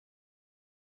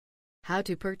How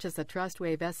to purchase a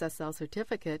Trustwave SSL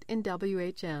certificate in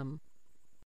WHM.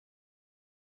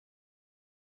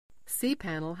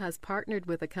 cPanel has partnered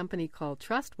with a company called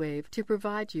Trustwave to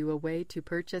provide you a way to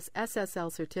purchase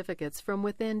SSL certificates from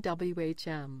within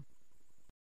WHM.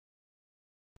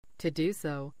 To do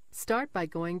so, start by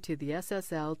going to the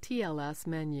SSL TLS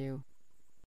menu.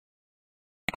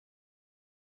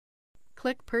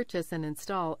 Click Purchase and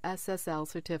install SSL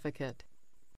certificate.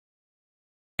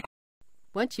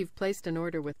 Once you've placed an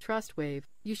order with Trustwave,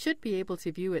 you should be able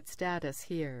to view its status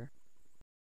here.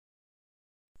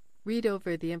 Read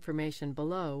over the information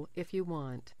below if you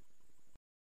want.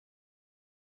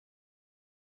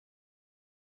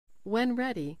 When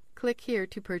ready, click here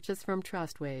to purchase from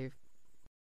Trustwave.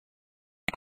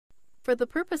 For the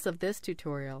purpose of this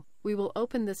tutorial, we will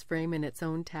open this frame in its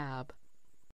own tab.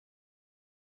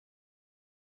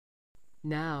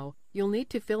 Now, you'll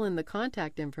need to fill in the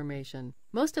contact information.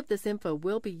 Most of this info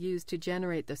will be used to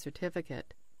generate the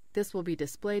certificate. This will be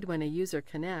displayed when a user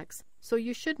connects, so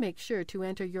you should make sure to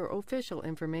enter your official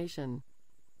information.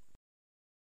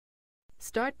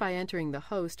 Start by entering the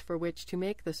host for which to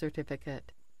make the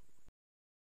certificate.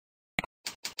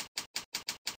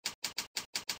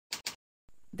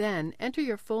 Then, enter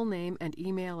your full name and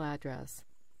email address.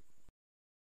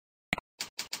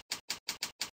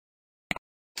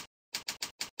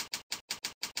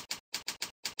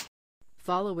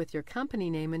 Follow with your company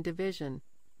name and division.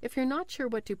 If you're not sure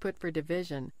what to put for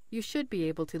division, you should be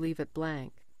able to leave it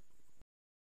blank.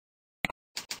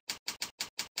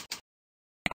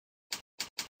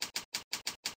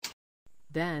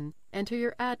 Then, enter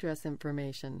your address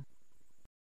information.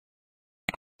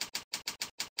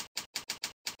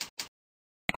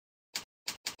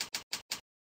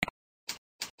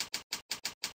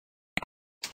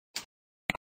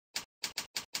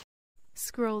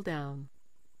 Scroll down.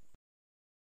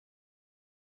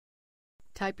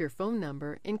 Type your phone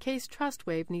number in case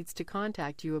Trustwave needs to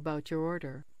contact you about your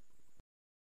order.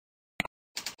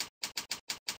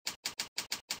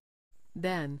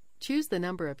 Then, choose the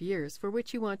number of years for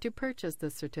which you want to purchase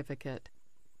the certificate.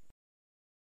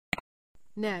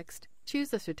 Next,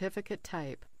 choose the certificate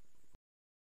type.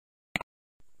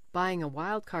 Buying a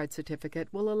wildcard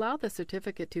certificate will allow the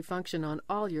certificate to function on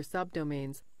all your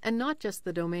subdomains and not just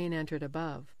the domain entered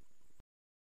above.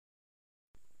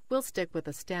 We'll stick with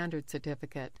a standard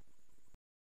certificate.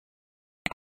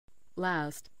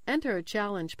 Last, enter a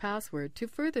challenge password to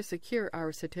further secure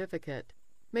our certificate.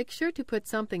 Make sure to put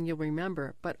something you'll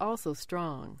remember, but also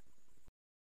strong.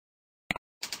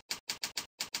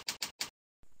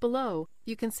 Below,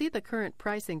 you can see the current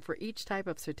pricing for each type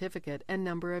of certificate and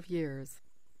number of years.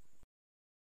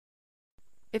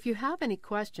 If you have any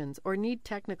questions or need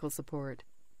technical support,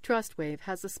 Trustwave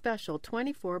has a special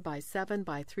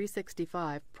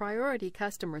 24/7/365 priority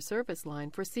customer service line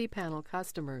for cPanel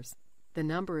customers. The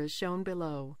number is shown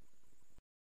below.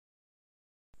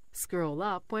 Scroll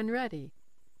up when ready.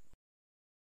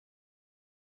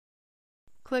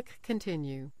 Click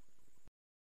Continue.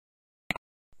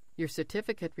 Your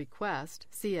certificate request,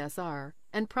 CSR,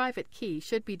 and private key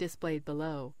should be displayed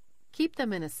below. Keep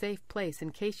them in a safe place in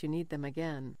case you need them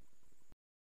again.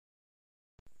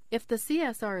 If the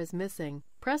CSR is missing,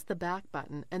 press the back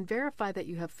button and verify that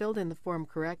you have filled in the form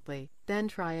correctly, then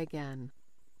try again.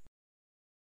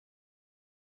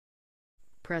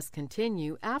 Press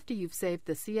Continue after you've saved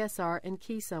the CSR and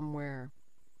key somewhere.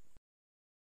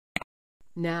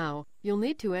 Now, you'll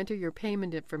need to enter your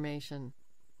payment information.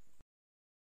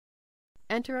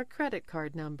 Enter a credit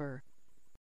card number.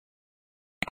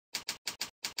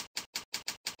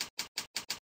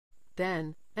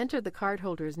 Then, enter the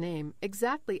cardholder's name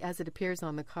exactly as it appears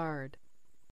on the card.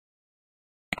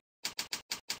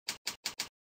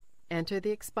 Enter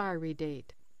the expiry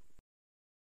date.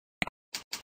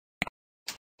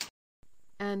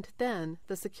 And then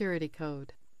the security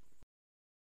code.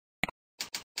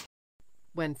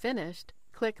 When finished,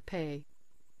 click Pay.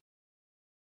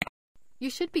 You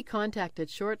should be contacted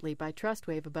shortly by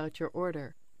Trustwave about your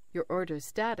order. Your order's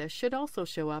status should also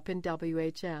show up in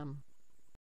WHM.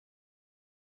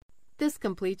 This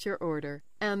completes your order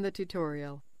and the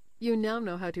tutorial. You now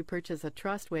know how to purchase a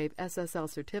Trustwave SSL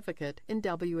certificate in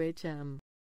WHM.